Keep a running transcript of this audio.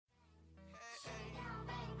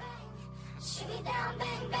me down,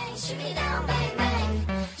 bang, bang, shoot me down, bang, bang.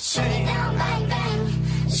 Shoot me down, bang,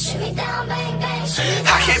 bang. Shoot me down, bang, bang.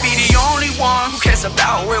 I can't be the only one who cares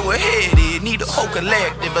about where we're headed. Need a whole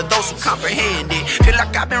collective of those who comprehend it. Feel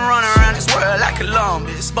like I've been running around this world like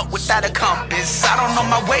Columbus, but without a compass. I don't know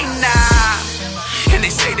my way now. And they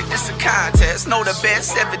say that this a contest. Know the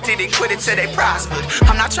best ever did it, quit it till they prospered.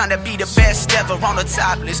 I'm not trying to be the best ever on the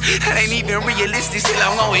top list. That ain't even realistic, still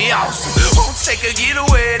I'm going awesome. Won't take a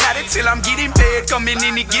getaway, not until I'm getting paid. Coming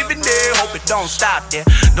any given day, hope it don't stop there.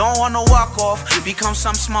 Don't wanna walk off, become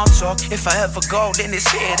some small talk. If I ever go, then it's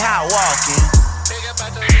head high walking.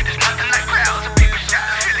 There's nothing like crowds of people shot,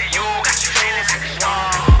 feeling you, got you feeling like a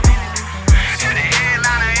storm. To the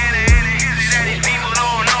headliner and the easy that these people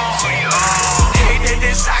don't know who you are.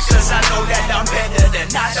 Cause I know that I'm better than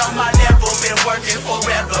not on my level. Been working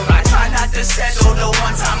forever. I try not to settle. The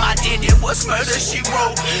one time I did it was murder, she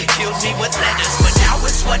wrote. Killed me with letters, but now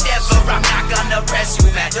it's whatever. I'm not gonna press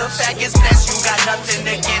you. Matter of fact, it's blessed you. Got nothing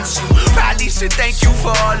against you. Probably should thank you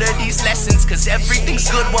for all of these lessons, cause everything's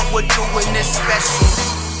good, what we're doing is special.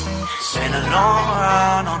 Been a long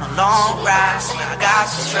run on a long ride, so I got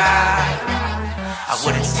to try. I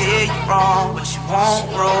wouldn't steer you wrong, but you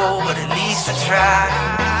won't roll, but at least I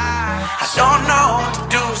tried. I don't know what to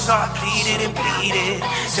do, so I pleaded and pleaded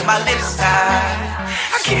till my lips tied.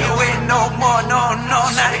 I can't wait no more, no,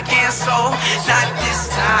 not again, so not this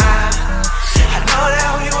time. I know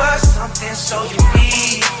that we were something so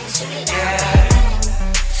unique, yeah.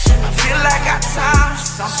 I feel like our time was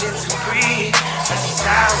something to breathe. That's just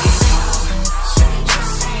how we do.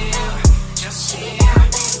 Just you,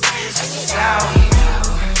 that's just how we do.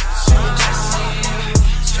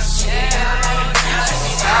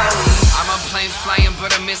 I'm a plane flying,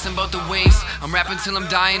 but I'm missing both the wings. I'm rapping till I'm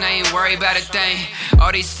dying, I ain't worried about a thing.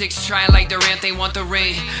 All these sticks trying like Durant, they want the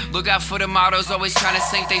ring. Look out for the models, always trying to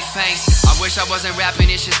sink they fangs. I wish I wasn't rapping,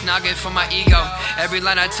 it's just not good for my ego. Every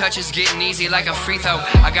line I touch is getting easy like a free throw.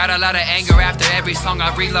 I got a lot of anger after every song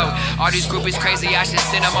I reload. All these groupies crazy, I should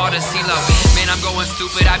send them all to CeeLo. Man, I'm going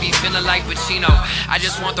stupid, I be feeling like Pacino. I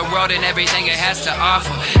just want the world and everything it has to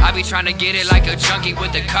offer. I be trying to get it like a junkie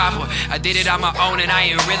with the copper. I did it on my own and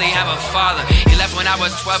I ain't really have a father. He left when I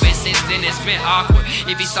was 12 and since then it's been awkward.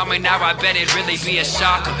 If he saw me now I bet it'd really be a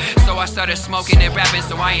shocker. So I started smoking and rapping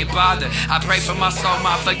so I ain't bothered. I pray for my soul,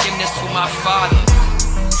 my forgiveness to my father.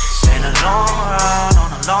 Been a long run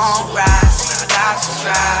on a long ride, so I got to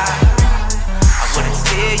try. I wouldn't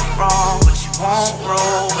steer you wrong, but you won't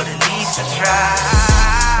roll, but at least I try.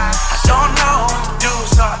 I don't know what to do,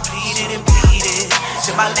 so I pleaded and pleaded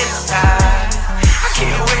till my lips tied. I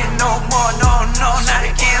can't wait no more, no, not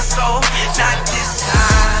again, so not this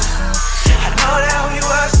time. I know that we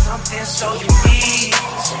were something so unique,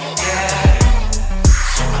 yeah.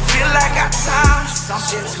 I feel like our time is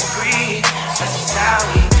something to breathe. That's just how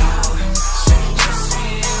we do.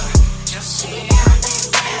 Just you,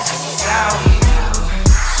 that's just how we do.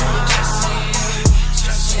 Just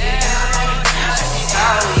you, that's just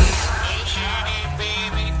how we do.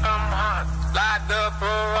 Baby, I'm hot, like the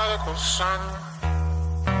prodigal son.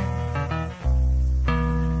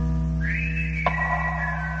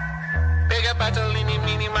 Big up at the leany,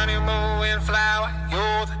 meany, money, mo, and flower.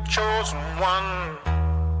 You're the chosen one.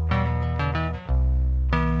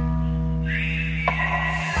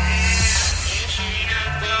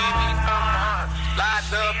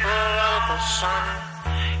 The prodigal son.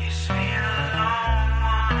 It's been a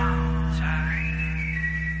long time.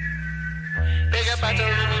 Big up at the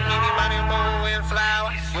leany, meany, money, mo, and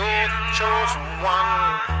flower. You're the chosen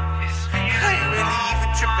one. I ain't really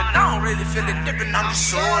even tripping, I don't really feel it dipping. I'm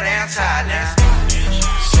just so damn tired now.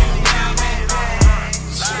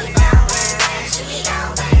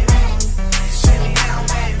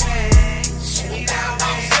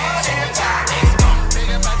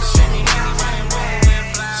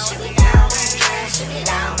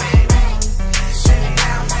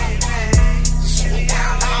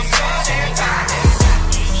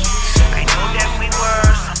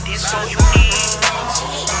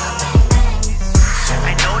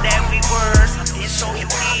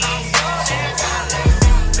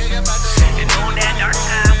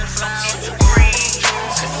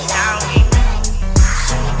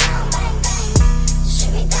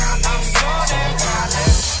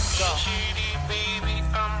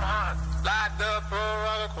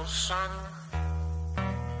 Son.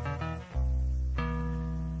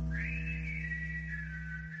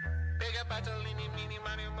 Big up at the leany, meany,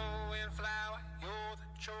 money, mo, and flower. You're the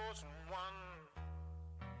chosen one.